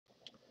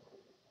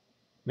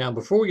Now,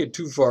 before we get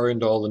too far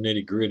into all the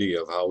nitty-gritty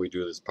of how we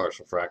do this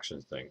partial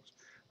fractions things,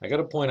 I got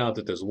to point out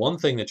that there's one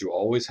thing that you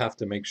always have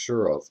to make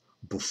sure of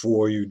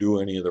before you do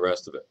any of the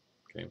rest of it.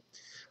 Okay,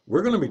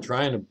 we're going to be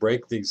trying to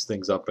break these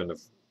things up into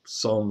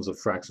sums of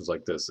fractions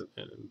like this.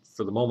 And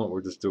for the moment,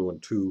 we're just doing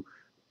two.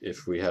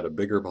 If we had a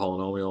bigger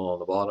polynomial on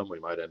the bottom, we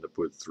might end up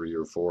with 3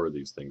 or 4 of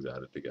these things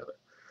added together.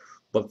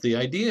 But the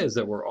idea is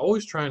that we're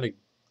always trying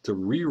to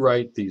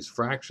rewrite these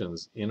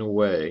fractions in a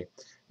way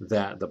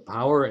that the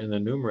power in the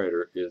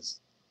numerator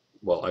is,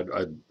 well,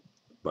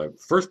 my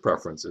first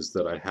preference is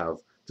that I have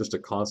just a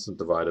constant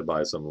divided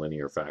by some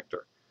linear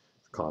factor.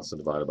 Constant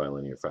divided by a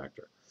linear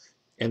factor.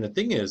 And the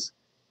thing is,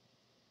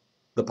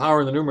 the power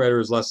in the numerator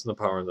is less than the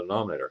power in the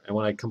denominator. And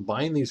when I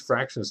combine these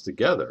fractions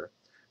together,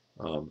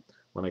 um,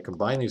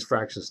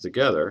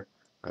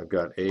 I've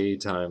got a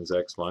times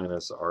x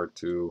minus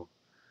r2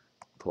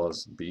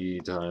 plus b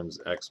times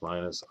x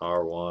minus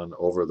r1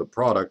 over the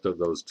product of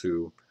those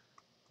two.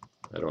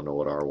 I don't know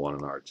what r1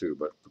 and r2,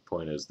 but the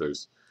point is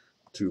there's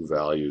two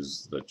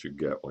values that you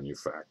get when you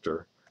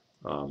factor.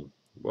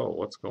 Whoa,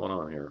 what's going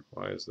on here?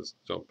 Why is this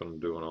jumping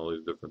and doing all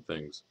these different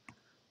things?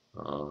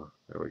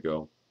 There we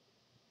go.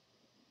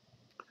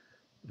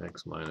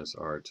 X minus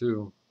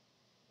r2.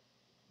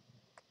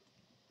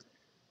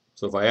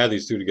 So if I add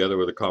these two together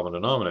with a common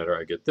denominator,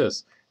 I get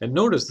this. And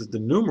notice that the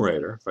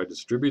numerator, if I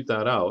distribute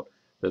that out,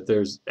 that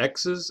there's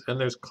x's and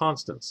there's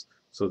constants.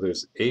 So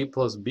there's a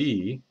plus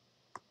b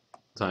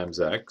times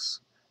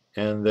x,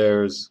 and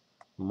there's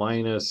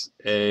minus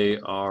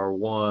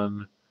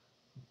ar1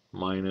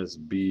 minus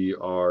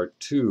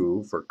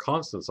br2 for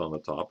constants on the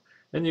top,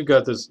 and you've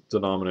got this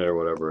denominator,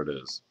 whatever it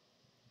is.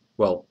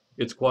 Well,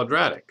 it's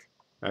quadratic,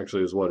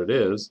 actually is what it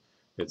is.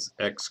 It's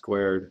x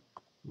squared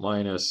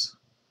minus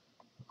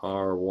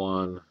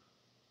r1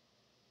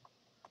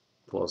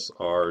 plus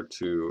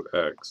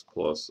r2x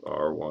plus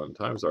r1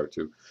 times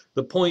r2.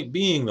 The point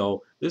being,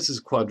 though, this is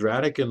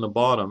quadratic in the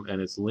bottom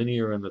and it's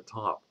linear in the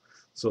top.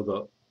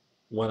 So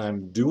when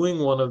I'm doing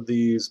one of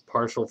these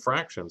partial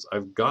fractions,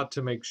 I've got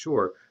to make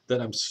sure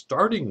that I'm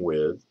starting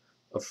with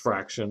a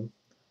fraction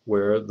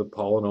where the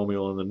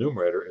polynomial in the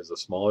numerator is a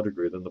smaller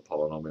degree than the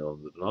polynomial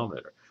in the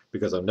denominator,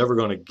 because I'm never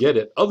going to get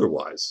it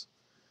otherwise.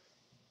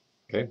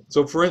 Okay,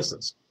 so for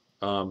instance,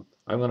 I'm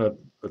going to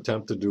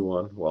attempt to do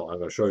one. Well, I'm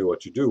going to show you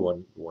what you do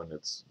when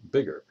it's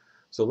bigger.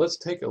 So let's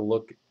take a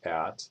look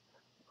at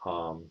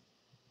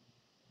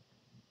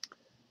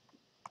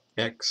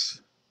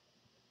x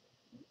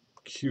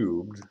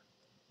cubed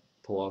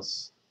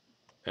plus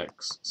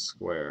x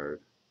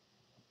squared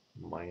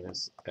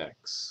minus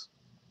x.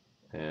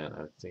 And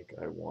I think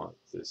I want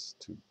this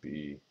to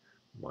be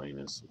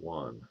minus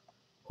 1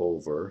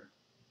 over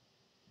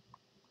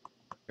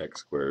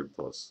x squared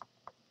plus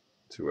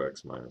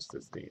 2x minus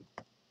 15.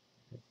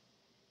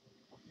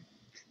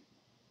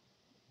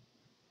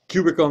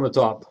 Cubic on the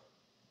top,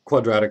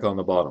 quadratic on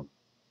the bottom.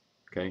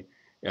 Okay,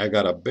 I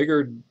got a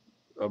bigger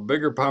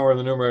power in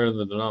the numerator than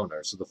the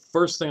denominator. So the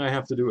first thing I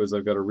have to do is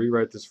I've got to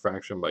rewrite this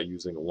fraction by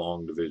using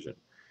long division.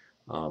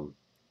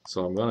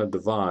 So I'm going to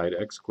divide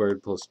x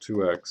squared plus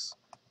 2x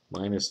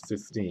minus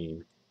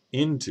 15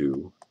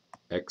 into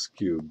x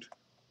cubed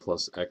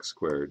plus x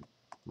squared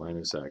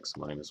minus x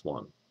minus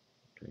 1.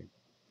 Okay.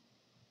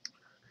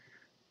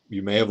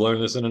 You may have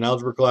learned this in an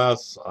algebra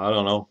class. I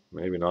don't know,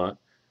 maybe not.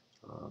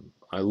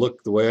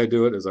 The way I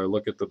do it is I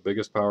look at the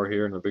biggest power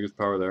here and the biggest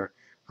power there.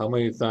 How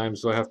many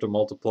times do I have to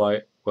multiply?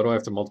 What do I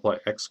have to multiply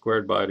x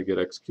squared by to get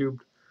x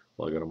cubed?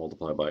 Well, I got to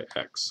multiply by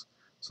x.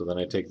 So then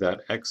I take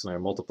that x and I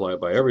multiply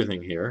it by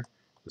everything here.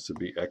 This would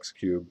be x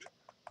cubed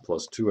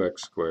plus 2x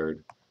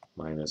squared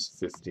minus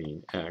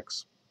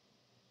 15x.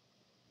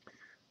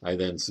 I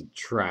then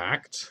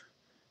subtract,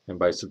 and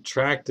by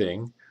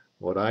subtracting,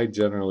 what I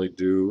generally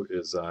do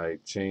is I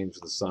change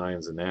the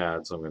signs and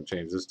add. So I'm going to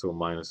change this to a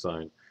minus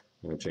sign.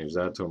 I'm going to change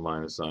that to a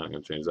minus sign. I'm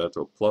going to change that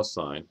to a plus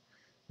sign.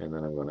 And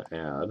then I'm going to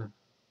add.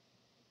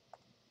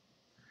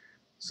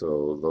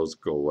 So those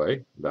go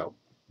away.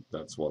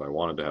 That's what I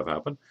wanted to have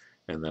happen.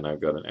 And then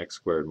I've got an x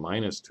squared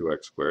minus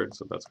 2x squared.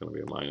 So that's going to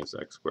be a minus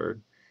x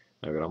squared.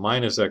 I've got a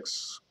minus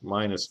x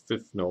minus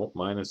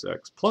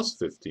x plus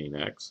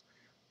 15x,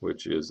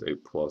 which is a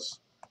plus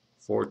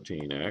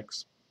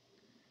 14x.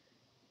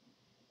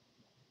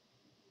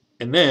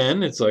 And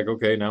then it's like,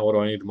 okay, now what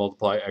do I need to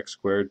multiply x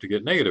squared to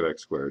get negative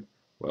x squared?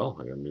 Well,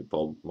 I'm going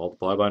to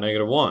multiply by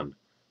negative 1.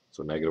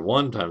 So negative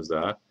 1 times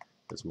that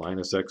is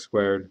minus x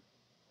squared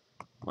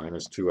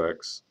minus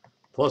 2x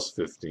plus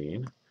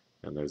 15.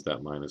 And there's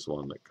that minus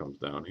 1 that comes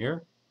down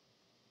here.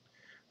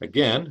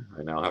 Again,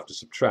 I now have to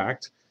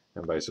subtract.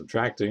 And by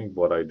subtracting,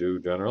 what I do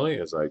generally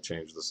is I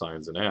change the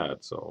signs and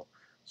add. So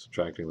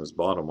subtracting this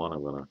bottom one,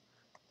 I'm going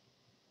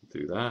to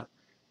do that.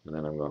 And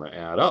then I'm going to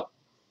add up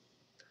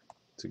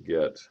to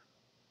get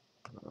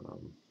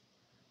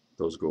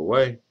those go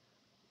away.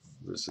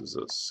 This is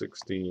a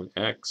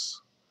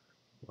 16x.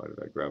 Why did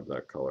I grab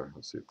that color?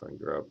 Let's see if I can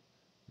grab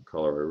the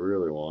color I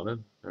really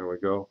wanted. There we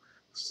go.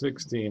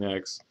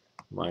 16x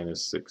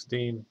minus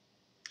 16.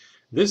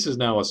 This is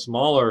now a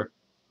smaller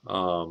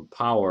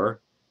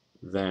power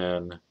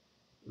than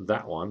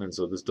that one, and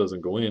so this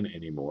doesn't go in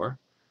anymore.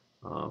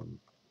 And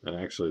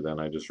actually then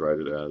I just write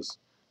it as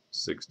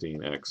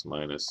 16x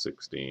minus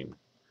 16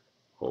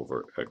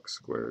 over x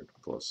squared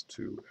plus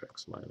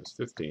 2x minus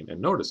 15. And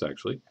notice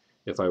actually,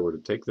 if I were to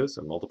take this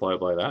and multiply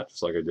it by that,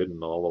 just like I did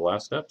in all the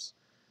last steps,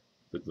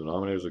 the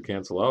denominators would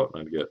cancel out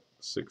and I'd get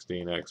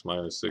 16x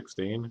minus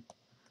 16,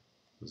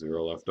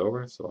 0 left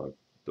over, so I've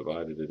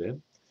divided it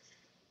in.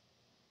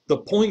 The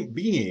point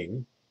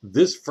being,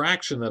 this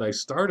fraction that I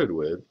started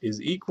with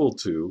is equal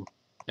to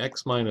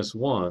x minus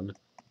 1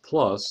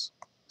 plus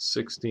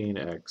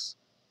 16x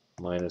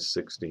minus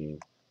 16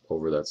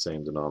 over that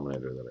same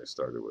denominator that I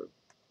started with.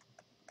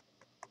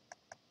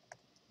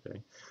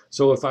 Okay.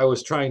 So if I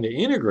was trying to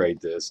integrate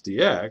this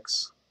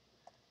dx,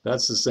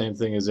 that's the same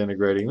thing as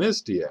integrating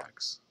this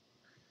dx.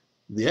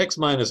 The x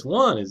minus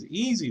 1 is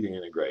easy to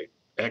integrate.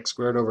 X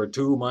squared over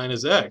 2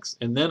 minus x,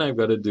 and then I've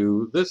got to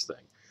do this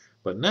thing.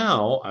 But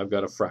now I've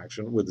got a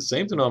fraction with the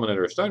same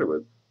denominator I started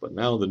with, but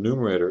now the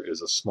numerator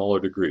is a smaller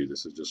degree.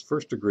 This is just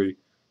first degree,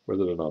 where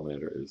the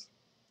denominator is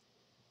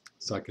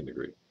second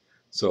degree.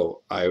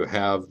 So I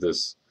have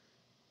this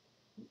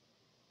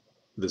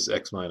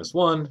x minus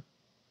 1,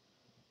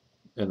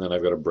 and then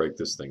I've got to break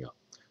this thing up.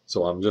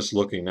 So I'm just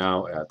looking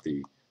now at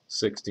the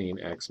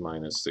 16x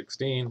minus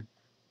 16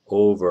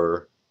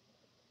 over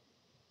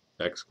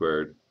x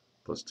squared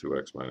plus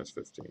 2x minus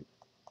 15.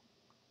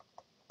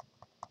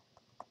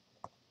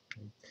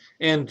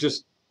 And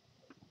just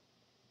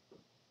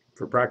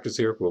for practice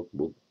here,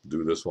 we'll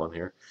do this one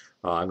here.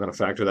 I'm going to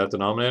factor that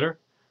denominator.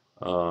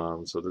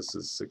 So this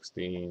is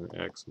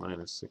 16x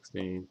minus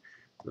 16.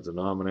 The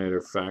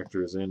denominator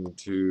factors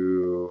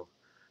into,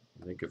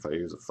 I think if I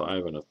use a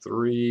 5 and a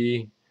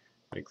 3,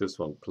 make this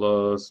one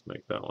plus,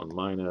 make that one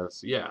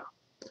minus. Yeah.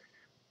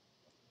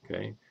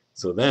 Okay.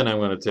 So then I'm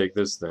going to take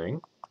this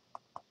thing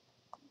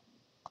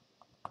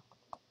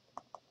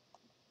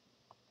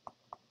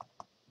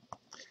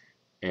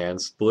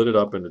and split it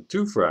up into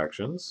two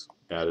fractions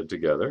added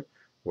together,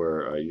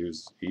 where I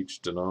use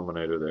each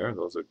denominator there.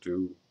 Those are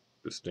two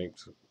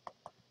distinct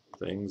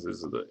things.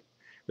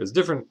 There's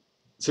different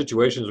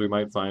situations we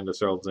might find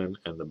ourselves in,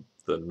 and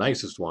the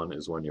nicest one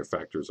is when your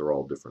factors are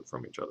all different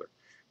from each other.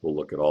 We'll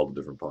look at all the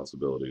different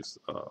possibilities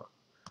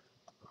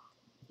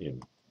in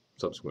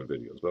subsequent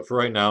videos. But for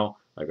right now,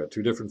 I've got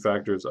two different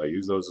factors. I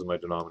use those as my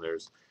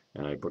denominators,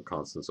 and I put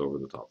constants over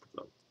the top of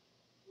them.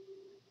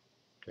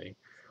 Okay.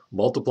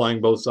 Multiplying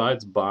both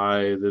sides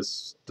by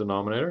this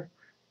denominator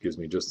gives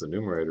me just the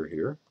numerator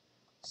here,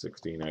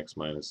 16x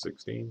minus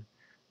 16.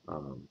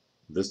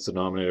 This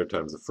denominator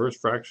times the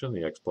first fraction,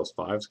 the x plus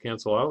 5's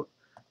cancel out,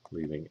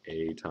 leaving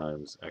a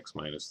times x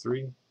minus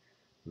 3.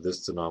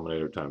 This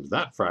denominator times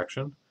that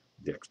fraction,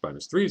 the x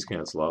minus 3's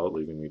cancel out,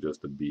 leaving me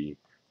just a b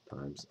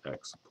times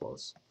x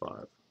plus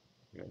 5.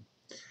 Okay.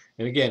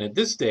 And again, at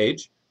this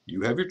stage,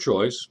 you have your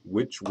choice.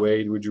 Which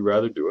way would you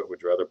rather do it?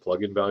 Would you rather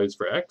plug in values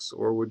for x,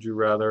 or would you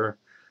rather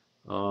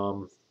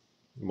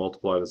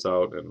multiply this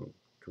out and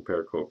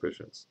compare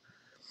coefficients?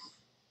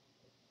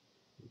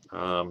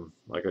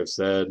 Like I've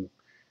said,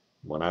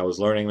 when I was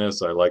learning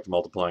this, I liked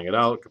multiplying it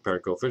out,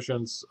 comparing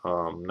coefficients.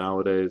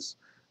 Nowadays,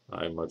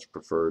 I much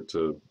prefer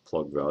to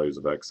plug values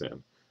of x in.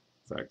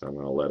 In fact, I'm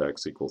going to let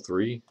x equal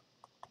 3.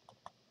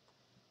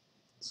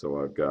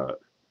 So I've got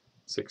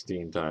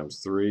 16 times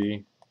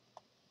 3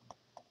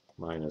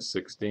 minus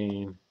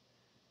 16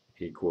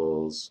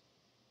 equals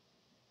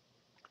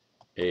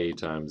a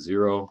times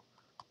 0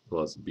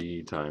 plus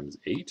b times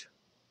 8.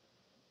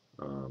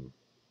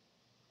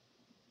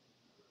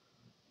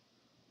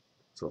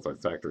 So if I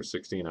factor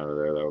 16 out of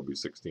there, that would be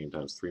 16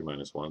 times 3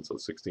 minus 1, so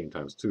 16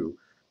 times 2.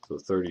 So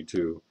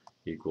 32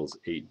 equals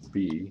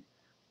 8b.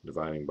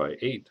 Dividing by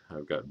 8,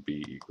 I've got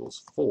b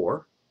equals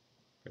 4.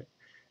 Okay.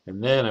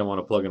 And then I want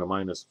to plug in a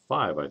minus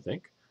 5, I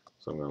think.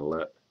 So I'm going to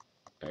let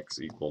x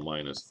equal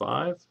minus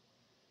 5.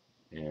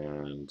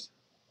 And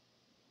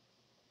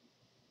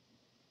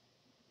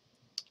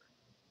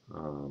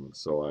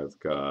so I've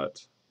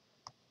got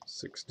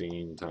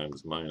 16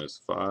 times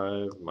minus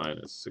 5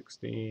 minus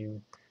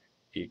 16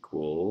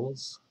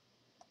 equals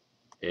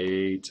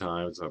a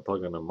times, I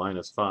plug in a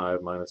minus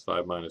 5 minus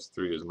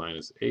 3 is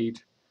minus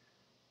 8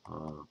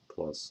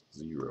 plus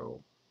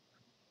 0.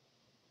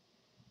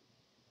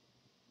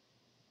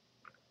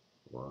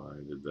 Why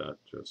did that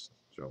just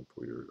jump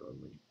weird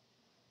on me?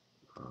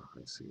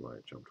 I see why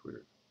it jumped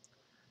weird.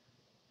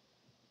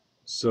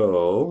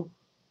 So,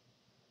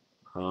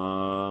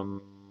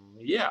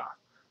 yeah,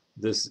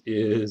 this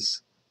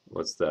is,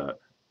 what's that?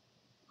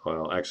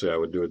 Well, actually, I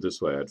would do it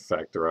this way. I'd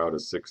factor out a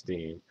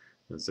 16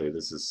 and say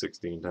this is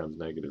 16 times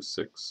negative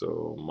 6,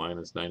 so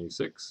minus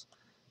 96.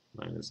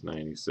 Minus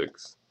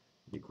 96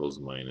 equals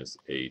minus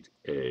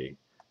 8a.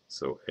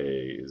 So a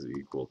is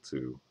equal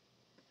to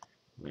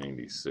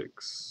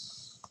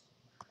 96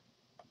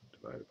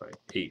 divided by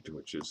 8,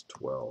 which is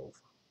 12.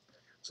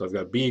 So I've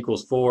got b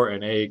equals 4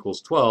 and a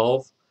equals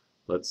 12.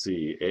 Let's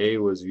see, a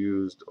was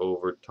used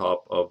over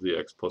top of the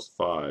x plus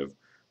 5.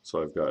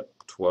 So I've got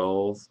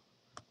 12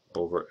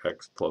 over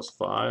x plus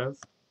 5.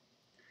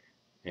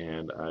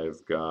 And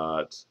I've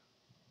got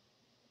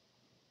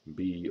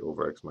b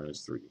over x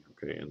minus 3.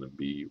 Okay, and then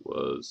b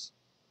was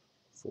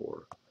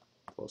 4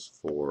 plus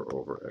 4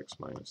 over x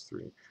minus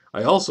 3.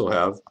 I also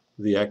have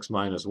the x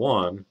minus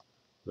 1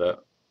 that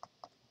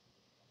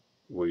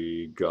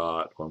we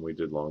got when we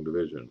did long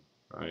division,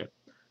 right?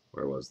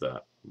 Where was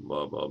that?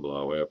 Blah, blah,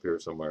 blah, way up here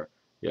somewhere.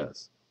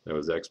 Yes, there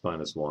was x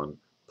minus 1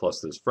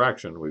 plus this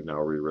fraction. We've now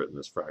rewritten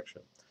this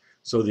fraction.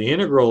 So the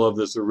integral of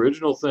this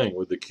original thing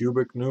with the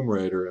cubic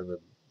numerator and the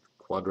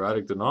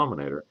quadratic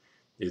denominator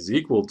is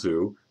equal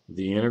to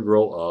the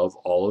integral of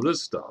all of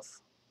this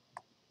stuff.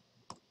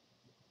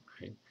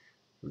 Okay.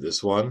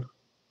 This one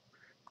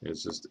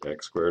is just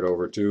x squared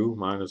over 2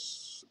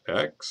 minus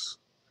x.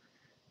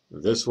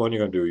 This one,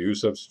 you're going to do a u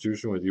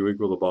substitution with u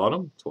equal to the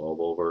bottom, 12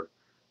 over,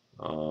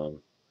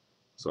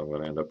 so I'm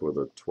going to end up with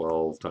a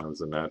 12 times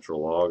the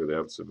natural log of the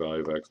absolute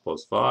value of x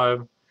plus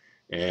 5.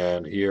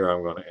 And here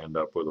I'm going to end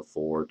up with a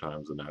 4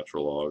 times the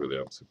natural log of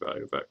the absolute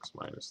value of x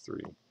minus 3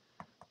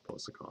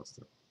 plus a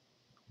constant.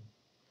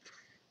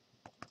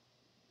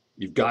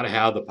 You've got to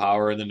have the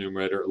power in the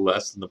numerator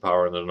less than the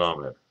power in the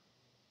denominator.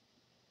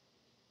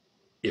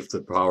 If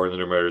the power in the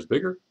numerator is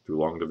bigger, do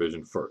long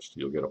division first.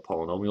 You'll get a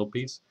polynomial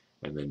piece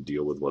and then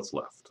deal with what's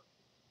left.